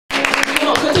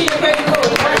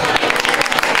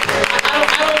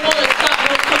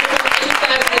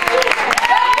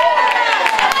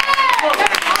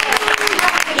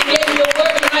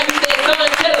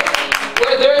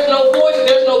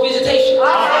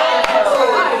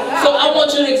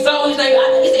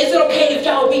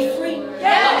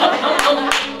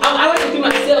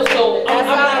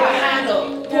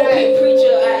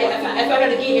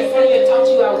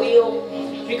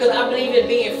because I believe in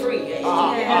being free.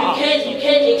 You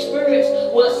can't experience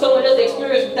what someone else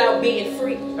experienced without being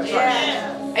free. That's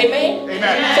right. Amen?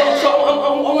 Amen. So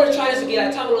I'm going to try this again.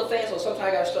 I talk a little fast, so sometimes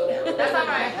I got to slow down. That's all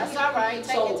right. That's all right.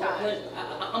 Take your time. When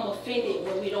I'm offended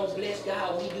when we don't bless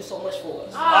God when He do so much for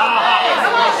us. I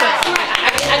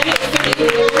get offended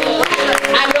because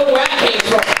I know where I came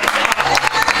from.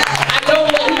 I know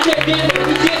what He just did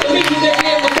for me. He just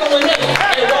did for someone else.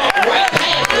 And walked right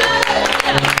past me.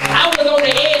 I was on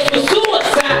the edge for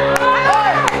suicide.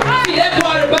 See, that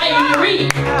part of the Bible you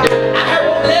read. I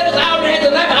heard letters. I already had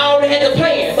the life. I already had the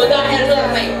plan. But God had another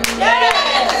plan.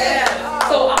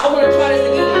 So I want to try this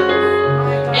again.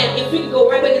 And if we could go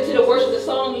right back into the worship of the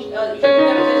song you guys just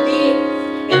did,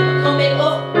 and come back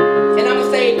up, and I'm going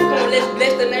to say, come on, let's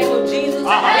bless the name of Jesus. And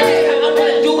I'm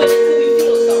going to do it until we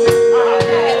feel something.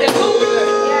 Is that cool?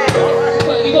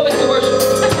 Well, you go back to worship.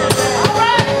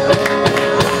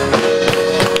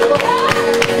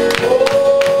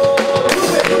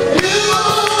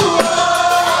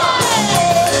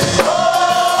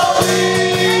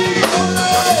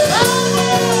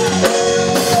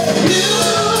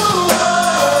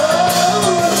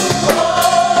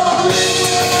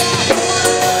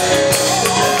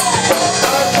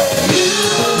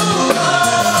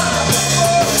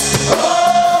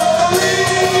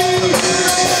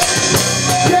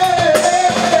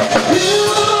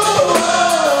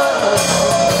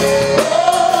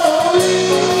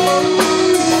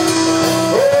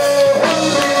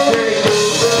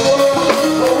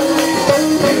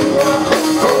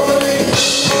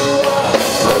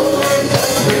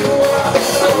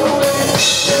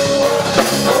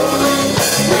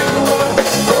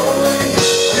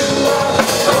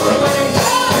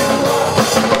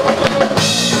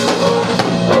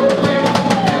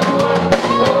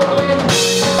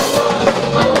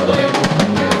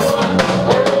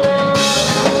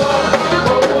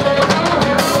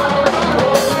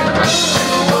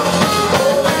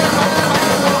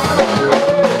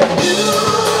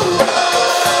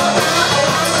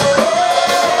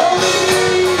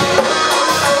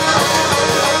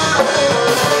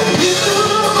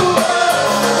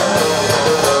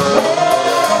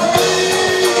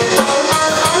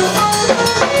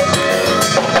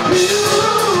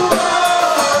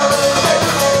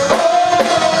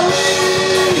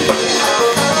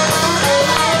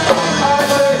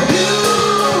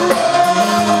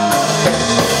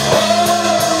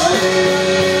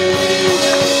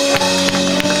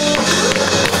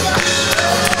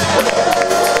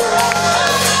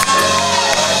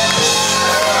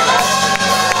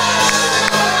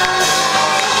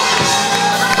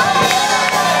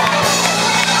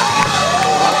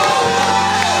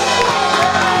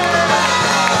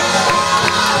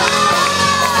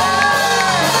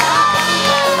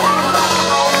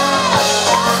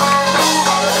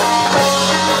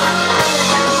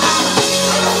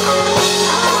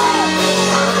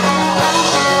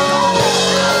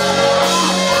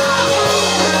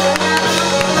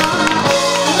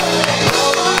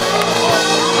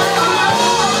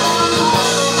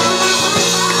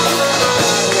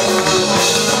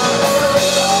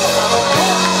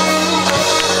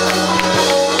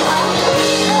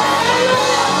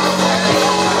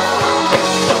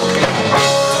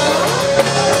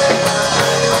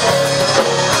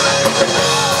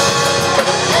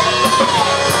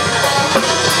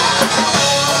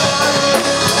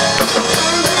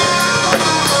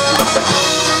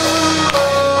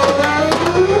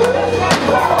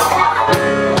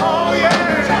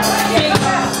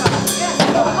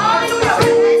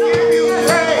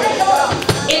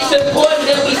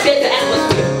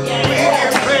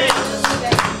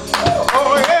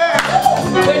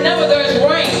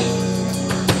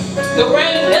 The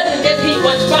rain doesn't just hit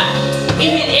one spot. It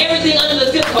hit everything under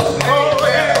the zip code.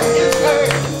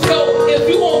 So if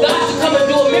you want God to come and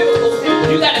do a miracle,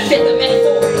 you got to set the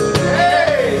metaphor.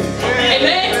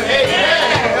 Amen?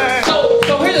 So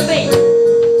here's the thing.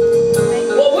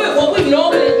 What we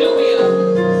normally do is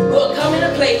we'll come in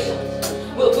a place,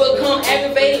 we'll come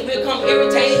aggravated, we'll come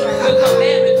irritated, we'll come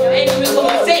mad, we'll come angry, we'll come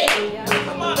upset.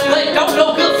 But don't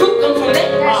no good fruit come from that.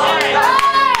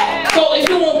 So if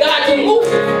you want God to move,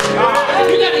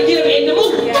 you got to get him in the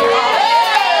mood.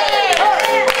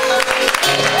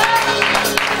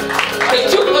 The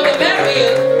truth of the matter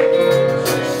is,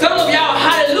 some of y'all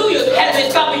hallelujahs has been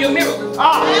stopping your miracle. Go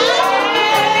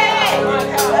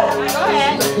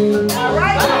ahead. All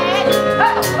right.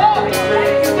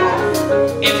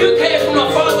 If you came from a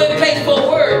faraway place for a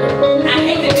word, I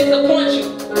hate to disappoint you.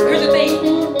 Here's the thing.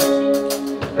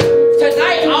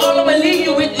 Tonight, all I'm going to leave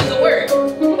you with is a word.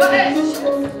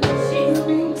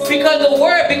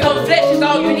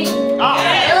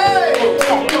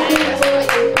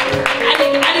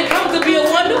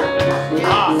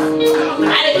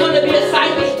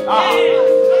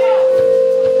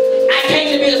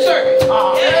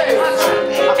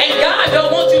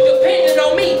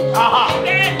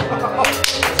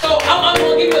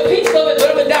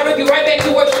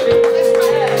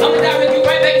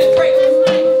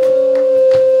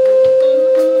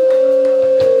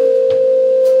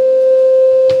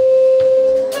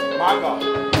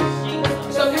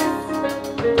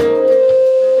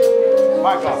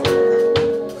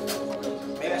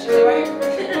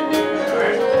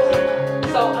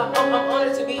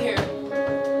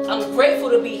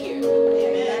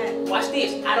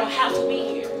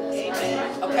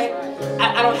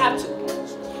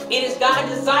 It is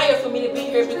God's desire for me to be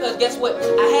here because guess what? I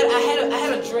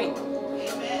had a dream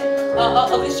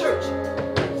of this church,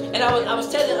 and I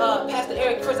was telling Pastor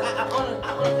Eric first. I honor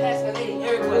Pastor Lady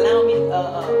Eric for allowing me,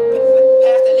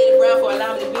 Pastor Lady Brown for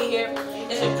allowing me to be here.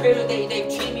 It's a privilege. They've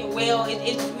treated me well.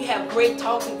 We have great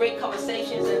talks and great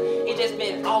conversations, and it's just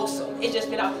been awesome. It's just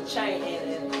been off the chain,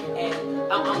 and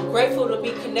I'm grateful to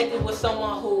be connected with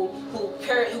someone who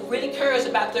really cares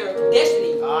about their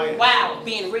destiny while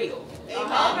being real.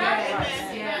 Amen.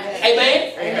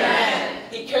 Amen.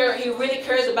 Amen. He really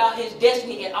cares about his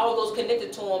destiny and all those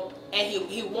connected to him, and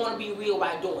he want to be real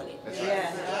by doing it. That's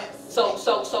right.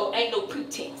 So ain't no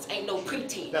pretense, ain't no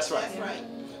pretense. That's right. That's right.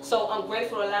 So I'm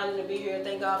grateful to allow me to be here.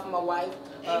 Thank God for my wife.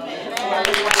 Amen.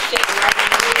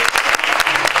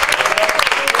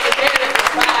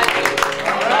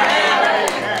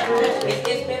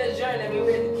 It's been a journey. We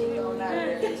really keep on out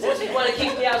there. She want to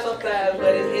keep me out sometimes,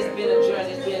 but it's been a journey.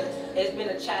 It's been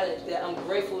a challenge that I'm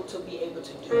grateful to be able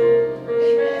to do.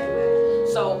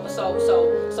 So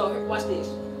watch this.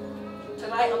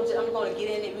 Tonight I'm gonna get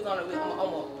in it. I'm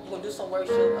gonna do some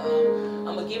worship. I'm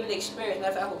gonna give it the experience. Matter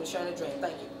of fact, I'm gonna be sharing a dream.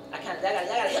 Thank you. Y'all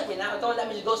gotta help me now. Don't let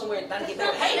me just go somewhere and not get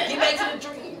back. Hey, get back to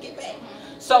the dream. Get back.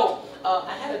 So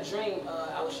I had a dream.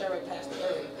 I was sharing with Pastor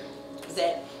Eric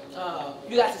that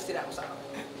you guys can sit down. I'm sorry.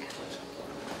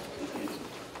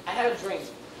 I had a dream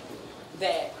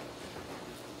that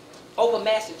over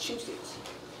Massachusetts,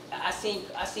 I see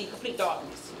complete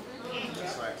darkness.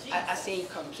 I see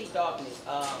complete darkness.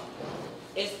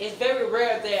 It's very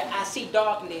rare that I see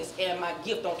darkness and my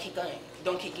gift don't kick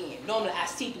in. Normally I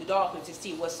see through darkness to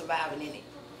see what's surviving in it.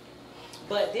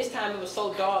 But this time it was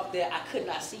so dark that I could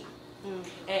not see.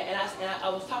 And I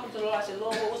was talking to the Lord. I said,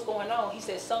 Lord, what's going on? He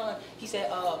said, son,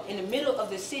 in the middle of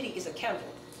the city is a candle.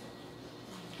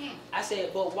 I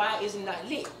said, but why is it not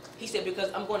lit? He said,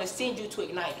 because I'm going to send you to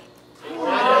ignite it.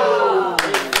 Wow.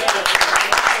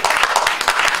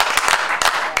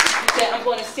 I'm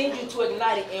going to send you to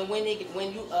ignite it, and when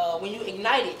you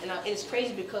ignite it, and it's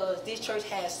crazy because this church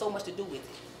has so much to do with it.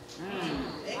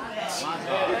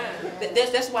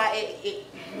 That's why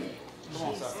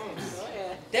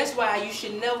that's why you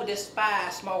should never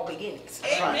despise small beginnings.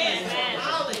 Amen.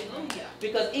 Hallelujah.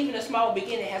 Because even a small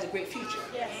beginning has a great future.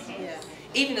 Yes.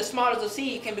 Even the smallest of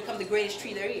seed can become the greatest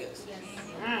tree there is.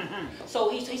 So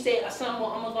he said, son,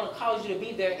 I'm going to cause you to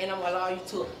be there, and I'm going to allow you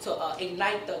to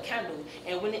ignite the candle.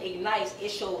 And when it ignites, it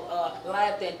shall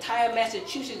light up the entire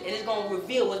Massachusetts, and it's going to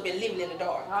reveal what's been living in the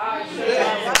dark.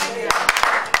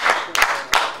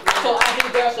 So I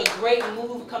think there's a great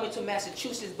move coming to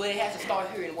Massachusetts, but it has to start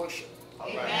here in worship.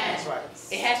 Amen. That's right.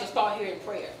 It has to start here in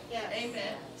prayer. Yeah.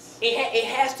 Amen. It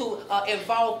has to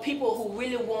involve people who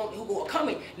really who are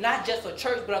coming, not just for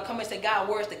church, but are coming and say, God,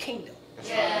 where's the kingdom?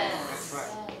 Yes. That's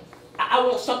right. I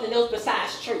want something else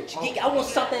besides church. I want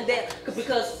something that,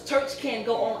 because church can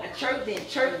go on a church, then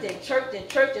church, then church, then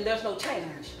church, and there's no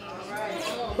change.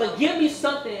 Right. But give me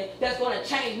something that's going to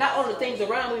change not only the things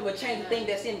around me, but change the thing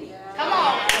that's in me. Come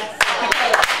on.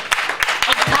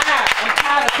 I'm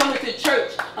tired of coming to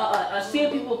church,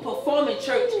 seeing people perform in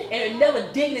church, and never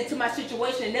digging into my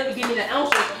situation and never giving me the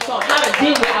answers on how to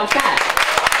deal with outside.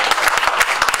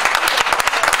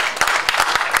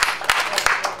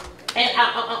 And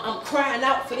I'm crying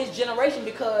out for this generation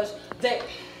because they...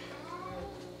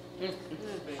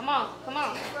 Come on.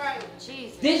 Right.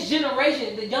 Jesus. This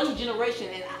generation, the young generation,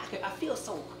 and I feel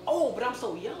so old, but I'm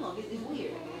so young. It's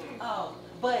weird.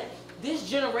 But this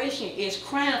generation is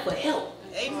crying for help.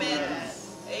 Amen.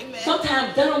 Amen.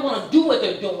 Sometimes they don't want to do what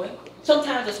they're doing.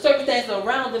 Sometimes the circumstances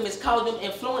around them is causing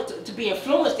them to be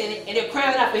influenced in it, and they're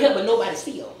crying out for help, but nobody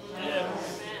sees them. Yeah.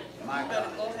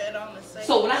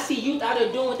 So when I see youth out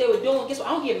there doing what they were doing, guess what?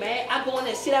 I don't get mad. I go in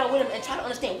there and sit down with them and try to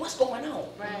understand what's going on.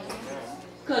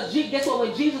 Because guess what?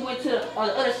 When Jesus went to on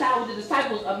the other side with the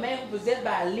disciples, a man who was possessed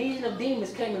by a legion of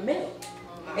demons came and met him.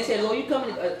 And said, Lord, you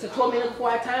coming to torment us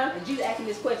before our time? And Jesus asked him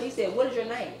this question. He said, what is your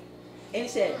name? And he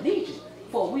said, Legion,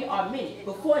 for we are many.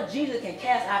 Before Jesus can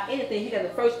cast out anything, he got to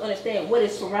first understand what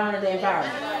is surrounding the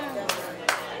environment.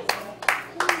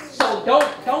 So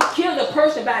don't kill the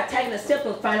person by attacking the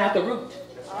symptoms, find out the root.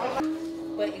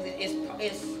 But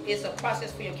it's a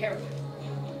process for your character.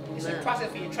 It's a process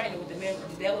for your training with the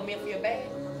devil meant for your bad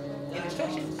and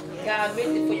destruction. God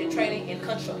meant it for your training and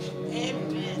construction.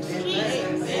 Amen.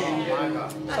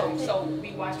 So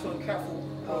be watchful and careful.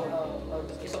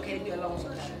 It's okay to be alone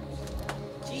sometimes.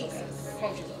 Jesus.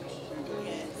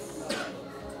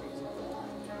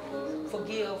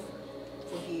 Forgive.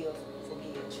 Forgive.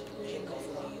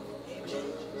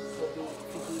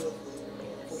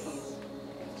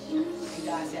 And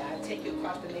God said, I take you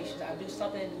across the nations. I'll do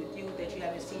something with you that you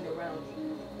haven't seen around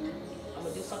you.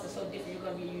 something so different. You're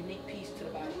going to be a unique piece to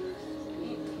the body.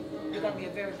 You're going to be a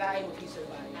very valuable piece of the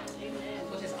body.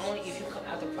 Which is only if you come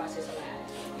out the process alive.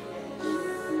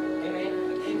 Amen.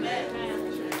 Amen.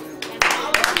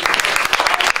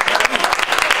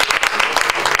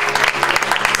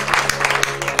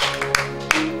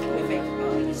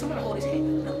 Somebody hold his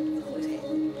hand. No, hold his hand.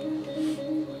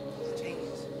 Hold his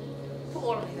hands. Put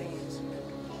all on his hands.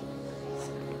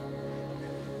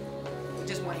 With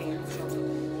just one hand.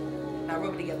 Now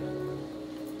rub it together.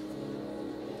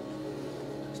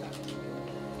 Stop.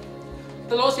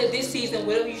 The Lord said this season,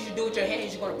 whatever you should do with your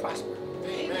hands, you're going to prosper.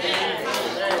 Amen.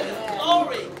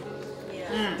 Glory.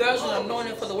 There's an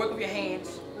anointing for the work of your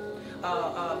hands.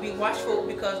 Be watchful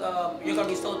because you're going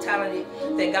to be so talented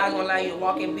that God's going to allow you to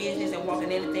walk in business and walk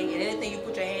in anything. And anything you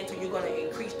put your hand to, you're going to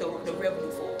increase the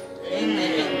revenue for.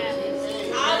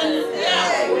 Amen.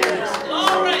 Hallelujah.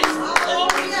 Glory.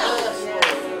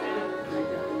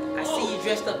 I see you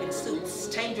dressed up in suits.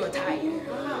 Change your attire.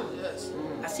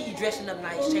 I see you dressing up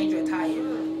nice. Change your attire.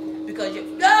 Because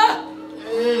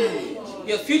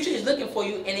your future is looking for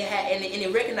you, and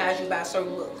it recognizes you by a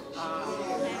certain look.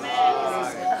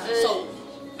 So,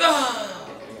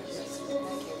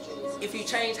 if you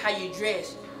change how you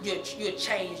dress, you'll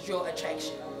change your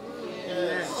attraction.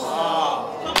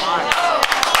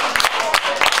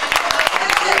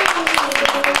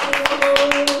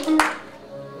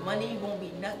 Money won't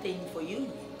be nothing for you.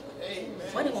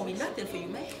 Money won't be nothing for you,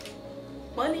 man.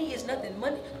 Money is nothing.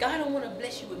 Money. God don't want to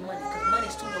bless you with money because money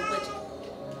is too low budget.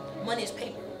 Money is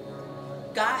paper.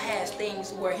 God has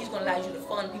things where He's going to allow you to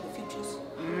fund people's futures.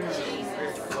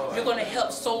 You're going to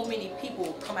help so many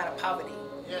people come out of poverty.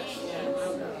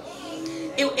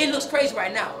 It looks crazy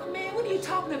right now. Man, what are you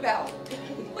talking about?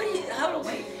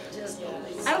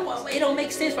 It don't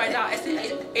make sense right now.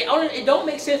 It don't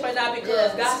make sense right now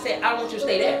because God said, I don't want you to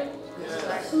stay there.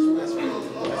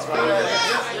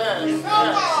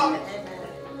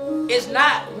 It's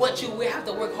not what you will have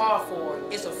to work hard for.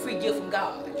 It's a free gift from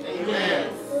God. Amen.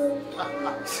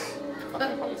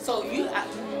 So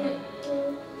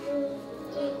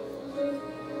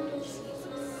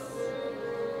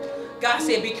God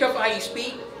said, be careful how you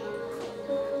speak,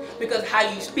 because how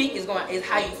you speak is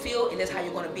how you feel, and that's how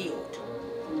you're going to build.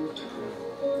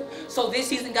 So this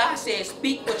season, God said,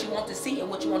 speak what you want to see and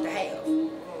what you want to have.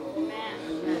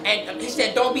 And He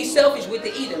said, don't be selfish with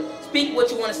it either. Speak what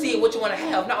you want to see and what you want to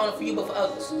have, not only for you but for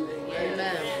others.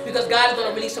 Amen. Because God is going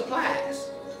to release supplies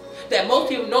that most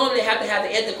people normally have to have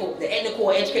the ethical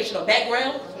or educational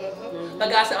background. But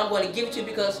God said, I'm going to give it to you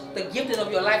because the gifting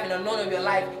of your life and the anointing of your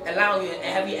life allow you and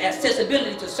have your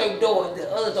accessibility to certain doors that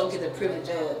others don't get the privilege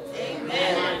of.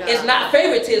 Amen. It's not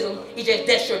favoritism, it's just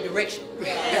that's your direction.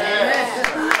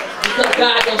 Because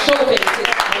God don't show favoritism.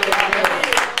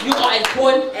 You are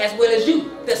important as well as you,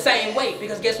 the same way.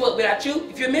 Because guess what? Without you,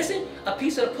 if you're missing, a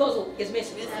piece of the puzzle is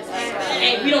missing.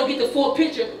 And we don't get the full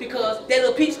picture because that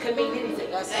little piece can mean anything.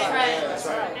 That's right. That's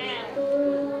right.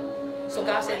 So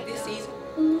God said this season,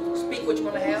 speak what you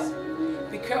want to have.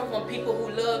 Be careful on people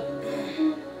who love.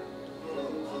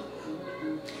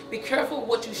 Be careful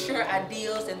what you share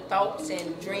ideas and thoughts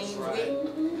and dreams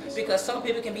with. Because some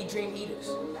people can be dream eaters.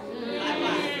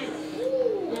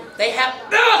 They have...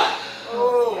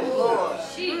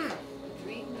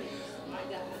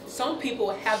 Some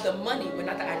people have the money but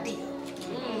not the idea.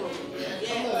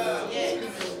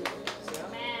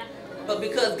 But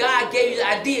because God gave you the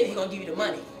idea, He's going to give you the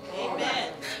money.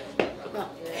 Amen.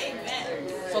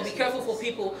 So be careful for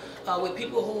people, with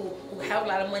people who have a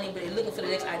lot of money but they're looking for the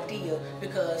next idea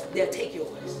because they'll take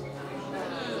yours.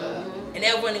 And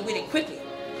they'll run with it quickly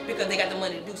because they got the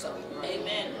money to do something.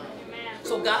 Amen.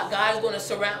 So God is going to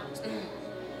surround.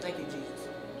 Thank you, Jesus.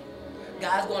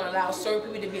 God's going to allow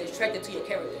certain people to be attracted to your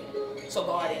character. So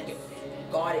guard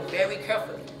it very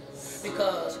carefully.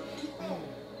 Because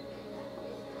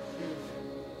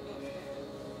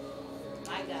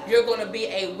you're going to be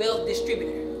a wealth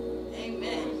distributor.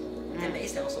 Amen. And it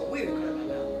sounds so weird coming out of my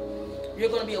mouth. You're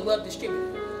going to be a wealth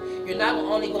distributor. You're not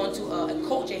only going to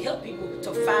coach and help people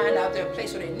to find out their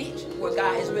place or their niche where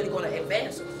God is really going to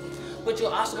advance them. But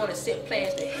you're also going to set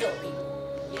plans to help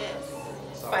people. Yes.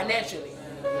 Financially.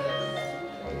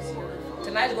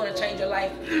 Tonight is going to change your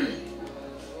life.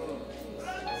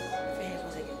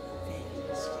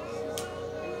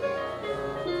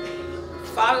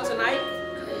 Father, tonight,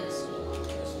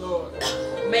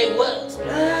 may what?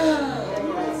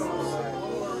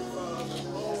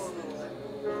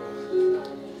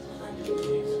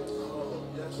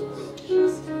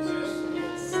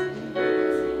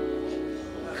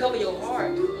 Cover your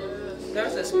heart.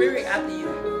 There's a spirit after you.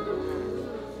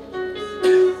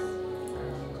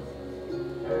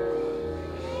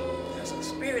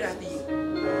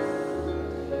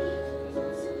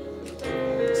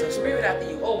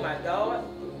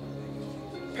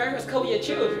 parents, cover your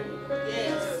children.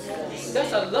 Yes.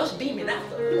 There's a lust demon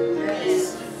after.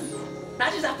 Yes.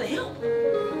 Not just after him.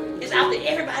 It's after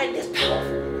everybody that's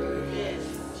powerful. Yes.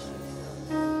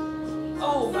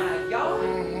 Oh my God.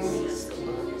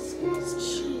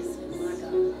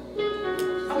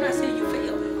 I'm not saying you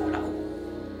fail. No.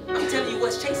 I'm telling you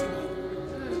what's chasing you.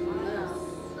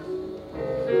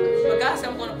 But God said,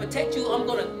 I'm going to protect you. I'm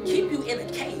going to keep you in a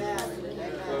cave.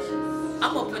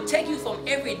 I'm going to protect you from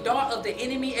every dart of the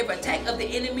enemy, every attack of the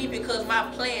enemy, because my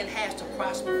plan has to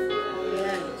prosper.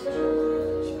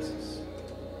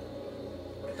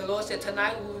 The Lord said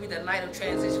tonight will be the night of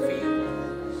transition for you.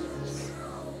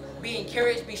 Be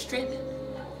encouraged, be strengthened.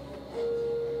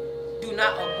 Do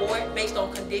not abort based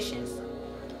on conditions.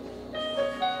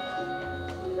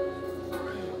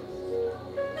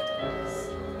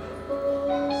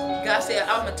 God said,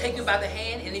 I'm going to take you by the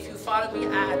hand, and if you follow me,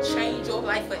 I'll change your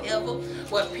life forever.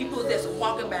 Where people that's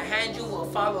walking behind you will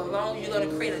follow along, you're going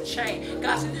to create a change.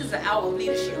 God said, this is the hour of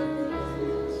leadership.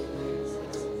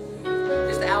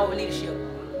 This is the hour of leadership.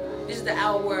 This is the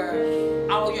hour where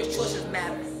all your choices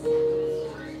matter.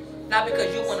 Not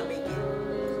because you want to make it,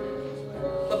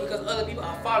 but because other people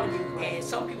are following you, and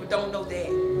some people don't know that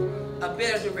a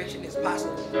better direction is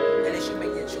possible unless you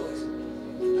make that choice.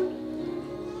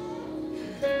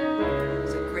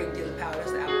 It's a great deal of power.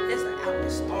 That's the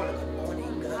apostolic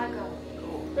anointing.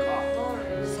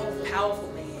 So powerful,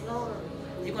 man.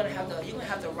 You're gonna have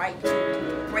the right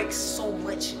to break so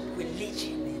much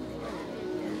religion.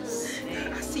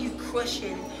 I see you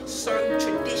crushing certain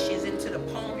traditions into the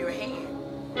palm of your hand.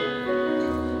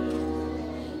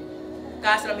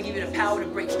 God said, I'm going to give you the power to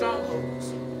break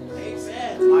strongholds.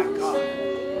 Amen. My God.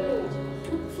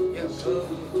 Yeah.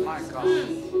 My God.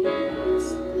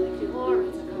 You're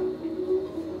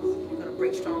going to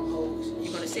break strongholds.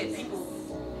 You're going to set people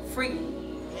free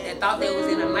that thought they was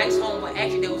in a nice home, but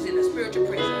actually they was in a spiritual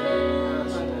prison.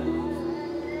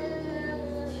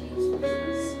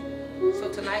 So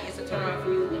tonight is a turnaround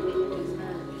for you.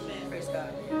 Praise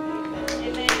God.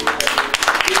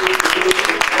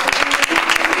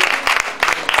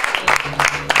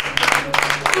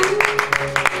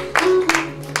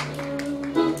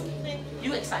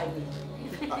 You excite me.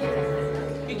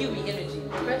 You give me energy.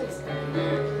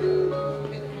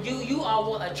 You are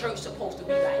what a church is supposed to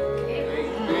be like.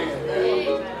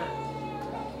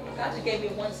 God just gave me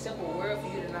one simple word for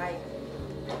you tonight.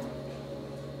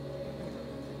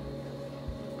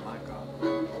 My God.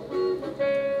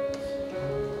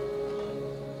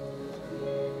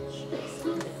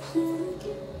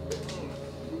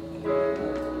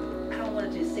 I don't want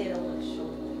to just say it, I want to show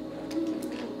it.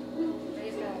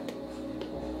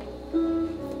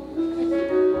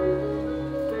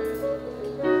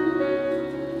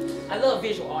 I love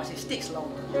visual arts. It sticks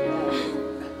longer.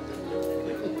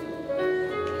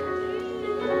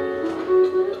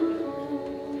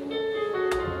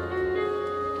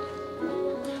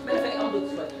 Matter of fact, I'm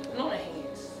looking for it. On the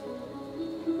hands.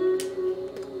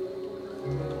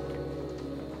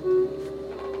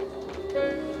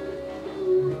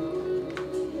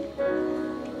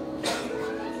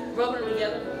 Rubbing them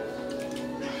together.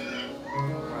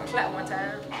 Clap one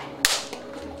time.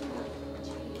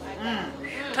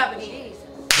 Clap again.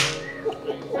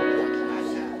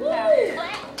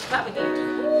 Clap again.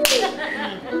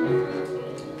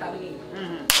 Clap again.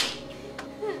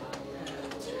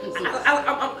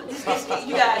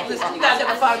 You guys, listen. You guys have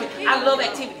to follow me. I love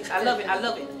activities. I love it. I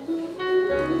love it.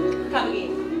 Clap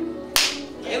again.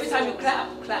 Every time you clap,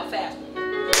 clap faster.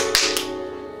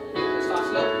 Start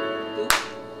slow.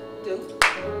 Do.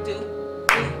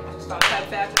 Start clap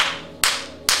faster.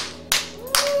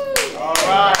 All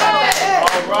right.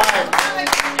 All right.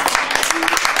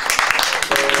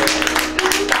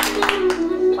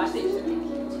 Watch this.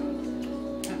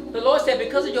 The Lord said,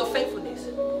 because of your faithfulness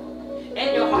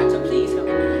and your heart to please Him,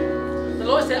 the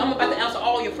Lord said, I'm about to answer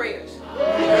all your prayers.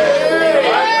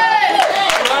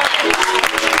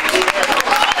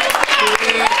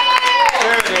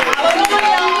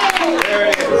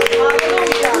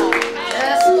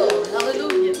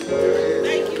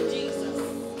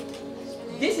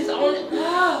 This is only,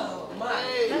 oh my.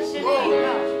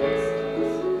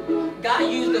 God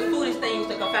used the foolish things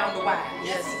to confound the wise.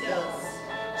 Yes, he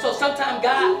does. So sometimes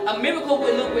God, a miracle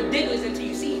will look ridiculous until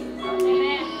you see it.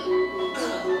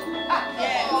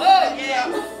 Yes.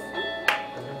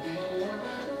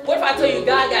 What if I tell you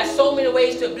God got so many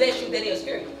ways to bless you that He'll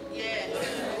scare you? Yes.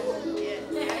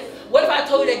 What if I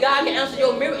told you that God can answer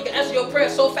your miracle, can answer your prayer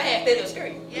so fast that He'll scare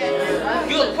you? Yes.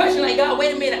 You'll question like, God,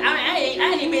 wait a minute, I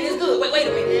ain't even been this good. Wait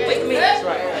a minute, wait a minute. That's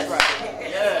right. That's right.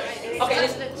 Yes. Okay,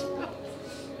 listen.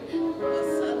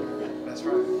 That's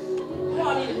right. Who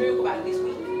all need to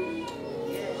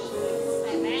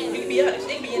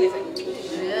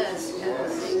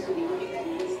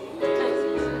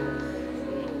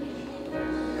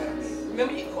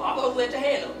Remember, I'm going to let your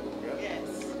hand up.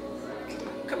 Yes.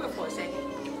 Come here for a second.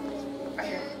 Right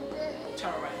here.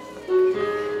 Turn around.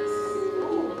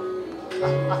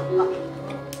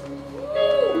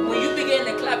 When you begin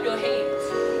to clap your hands,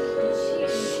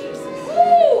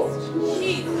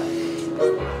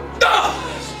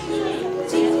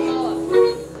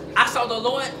 I saw the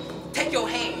Lord take your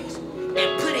hands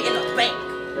and put it in a bank.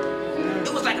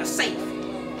 It was like a safe.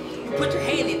 You put your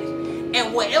hand in it,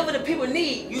 and whatever the people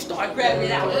need, you start grabbing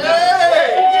it out.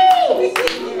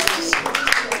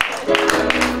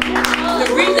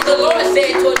 The reason the Lord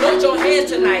said to anoint your hands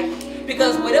tonight,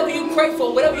 because whatever you pray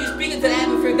for, whatever you speak into the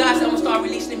atmosphere, God said, I'm going to start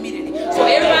releasing immediately. So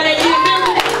everybody in here,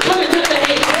 come into the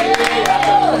hands.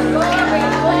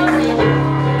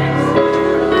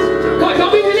 Come on,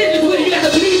 don't be religious with it. You got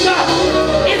to believe God.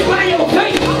 It's by your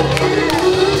faith.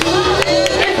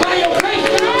 It's by your faith.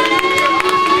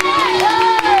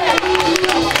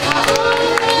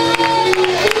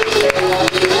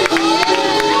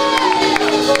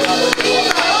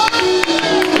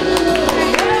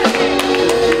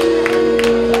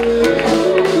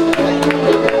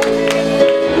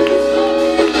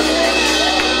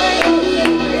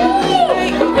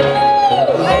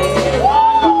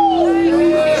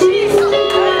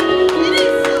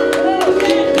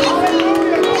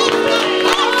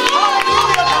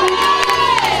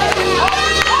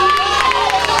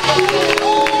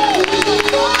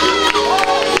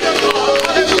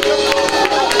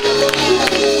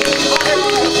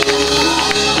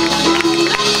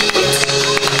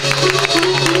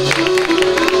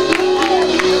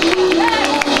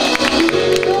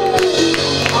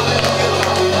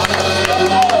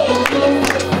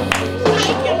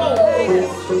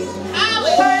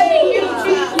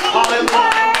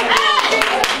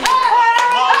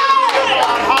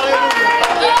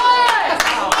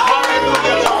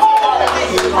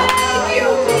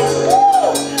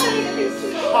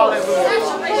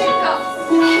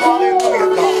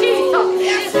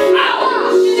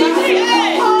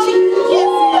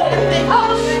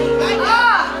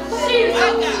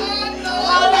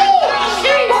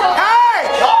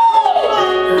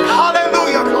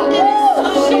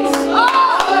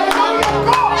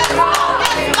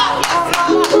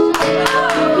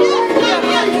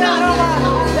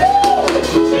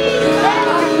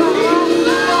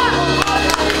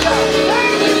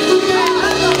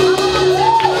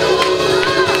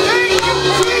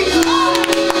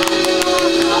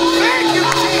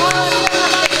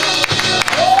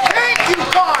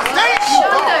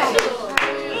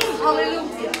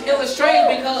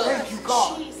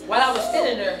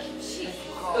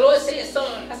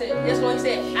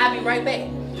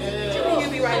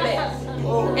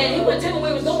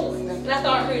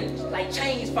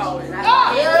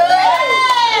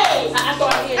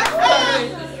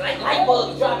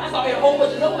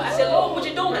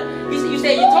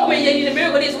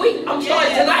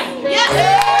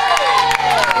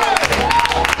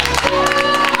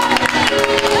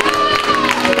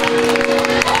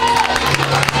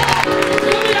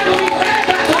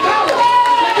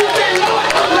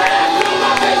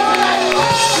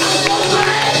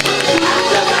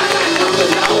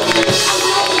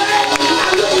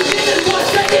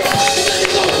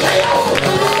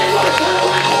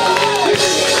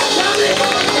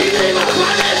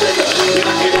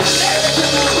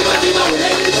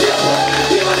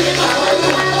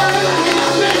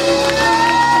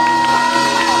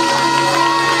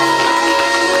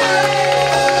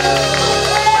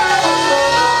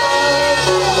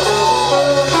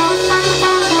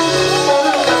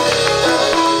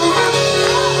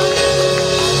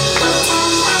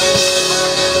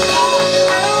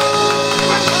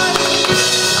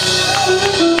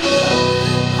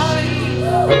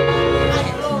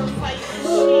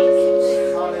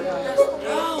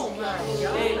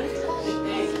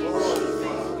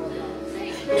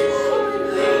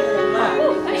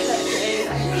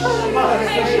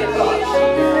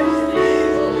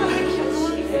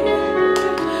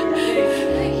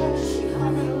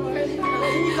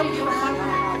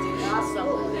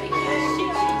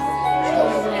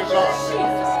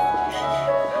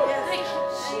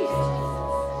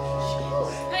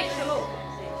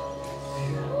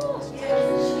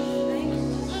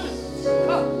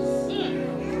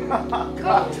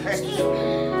 God, thank you.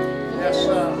 Yes,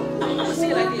 sir. I'm going to say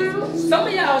it like this. Some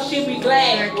of y'all should be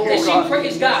glad that she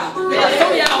praised God. Because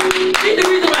some of y'all, see the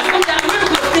reason why some of y'all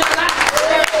miracles are still alive.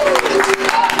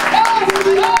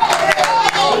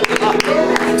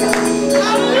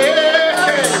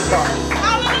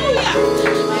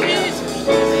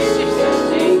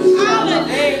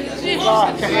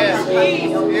 God. Yes.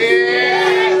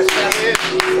 Yes.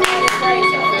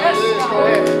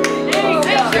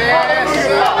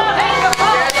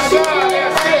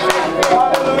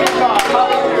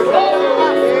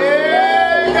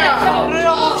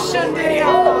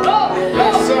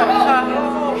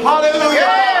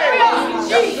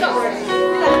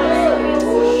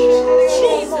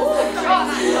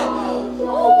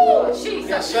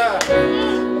 Yes, sir.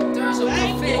 There's a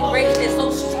prophetic grace that's so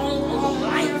strong on your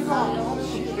life.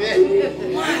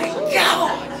 My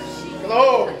God.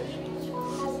 Glory.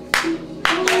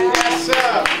 Yes,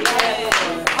 sir.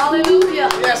 Hallelujah.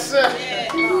 Yes, sir.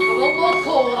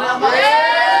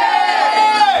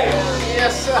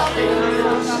 Yes, sir.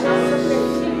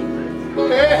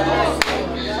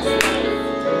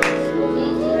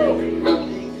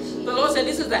 The Lord said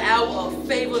this is the hour of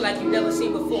favor like you've never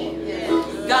seen before.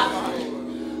 God.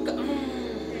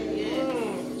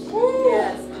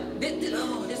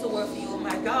 This is a word for you. Oh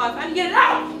my God. If I can get it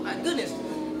out. My goodness.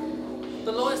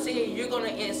 The Lord said you're going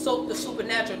to insult the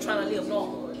supernatural trying to live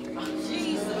normal.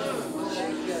 Jesus.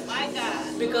 My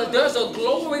God. Because there's a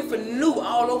glory for new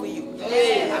all over you.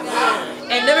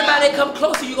 And everybody that come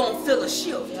close to you, you're going to feel a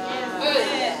shift.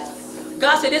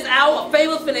 God said this hour of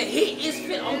favor finna hit. It's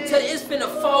finna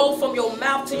fall from your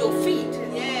mouth to your feet.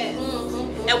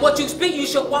 And what you speak, you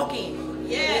should walk in.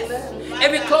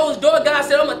 Every closed door, God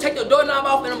said, I'm going to take the doorknob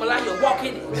off and I'm going to allow you to walk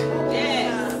in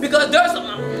it. Because there's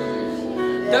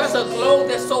a glow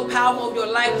that's so powerful of your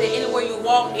life that anywhere you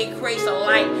walk, it creates a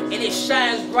light and it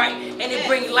shines bright and it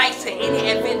brings light to any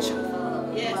adventure.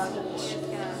 Yes.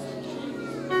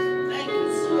 Thank you,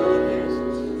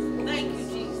 Thank you,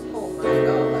 Jesus. Oh my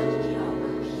God.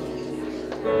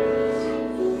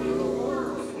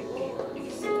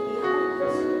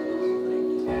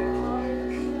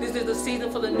 This is the season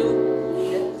for the new.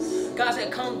 God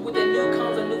said, "Come with the new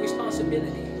comes a new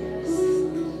responsibility."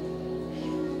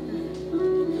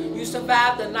 You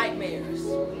survived the nightmares.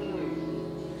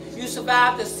 You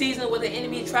survived the season where the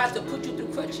enemy tries to put you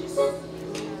through crutches.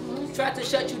 Tried to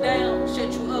shut you down,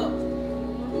 shut you up.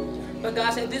 But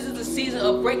God said, this is the season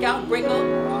of break out, break up,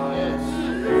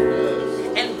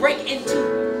 and break into.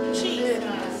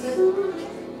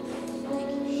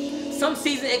 Some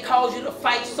season it calls you to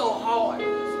fight so hard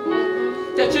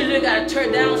that you really got to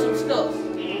tear down some stuff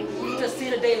to see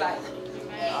the daylight.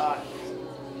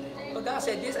 But God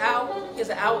said this hour is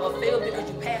an hour of failure because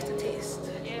you passed the test.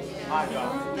 My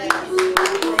God.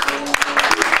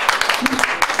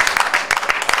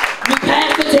 You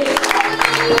passed the test.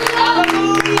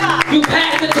 You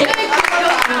passed the test.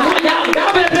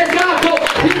 Y'all better bless God. So,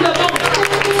 you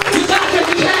got to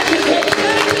pass the test.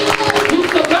 You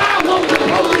survived what was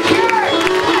supposed to kill you.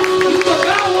 You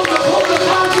survived what was supposed to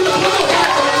cause you to go.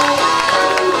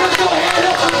 Just go ahead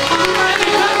up. Let me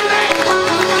come today.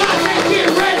 I said, get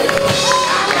ready.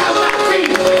 I got my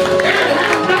feet. And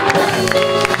I'm not ready.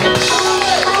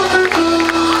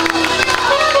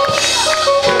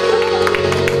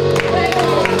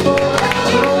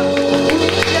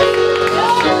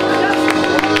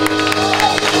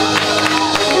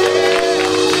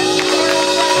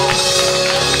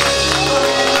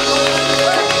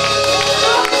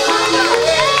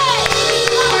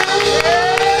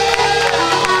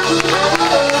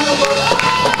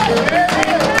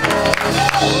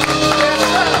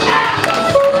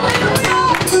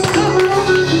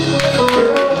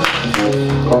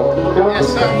 Yes,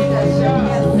 sir.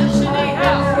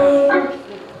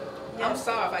 I'm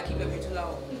sorry if I keep up here too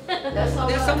long. There's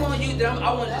some of you that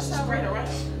I want to just spread around.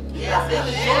 Yes. The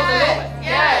joy of the Lord.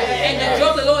 And the joy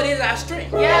of the Lord is our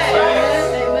strength.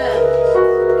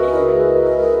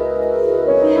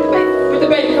 Put the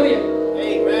baby, come here.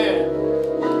 Amen.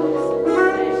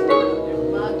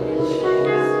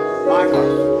 My God.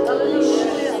 Thank you,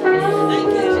 Jesus.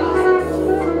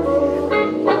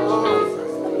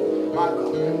 My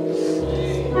God.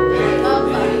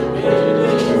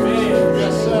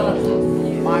 Yes, sir.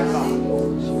 My God.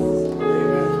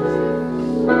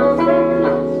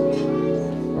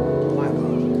 My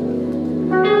God.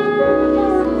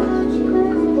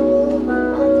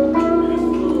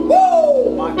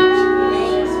 Woo! My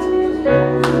God.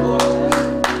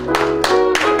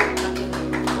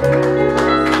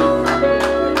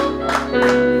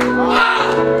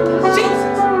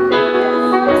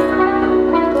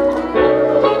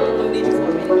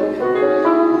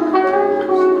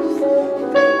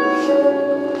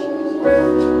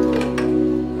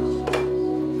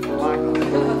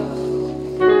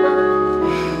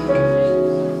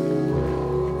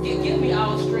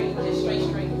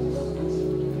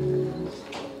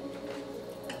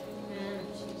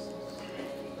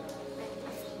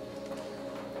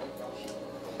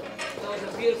 voice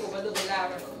is beautiful, but a little bit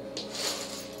louder.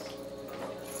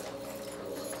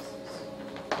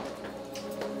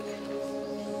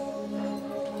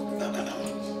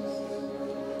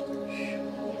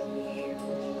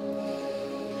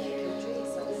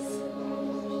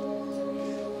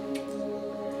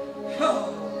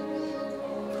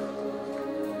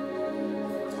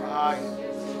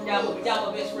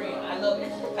 Y'all my best friend. I love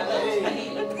it. I love it. I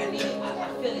need it. I need it.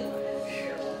 I feel it.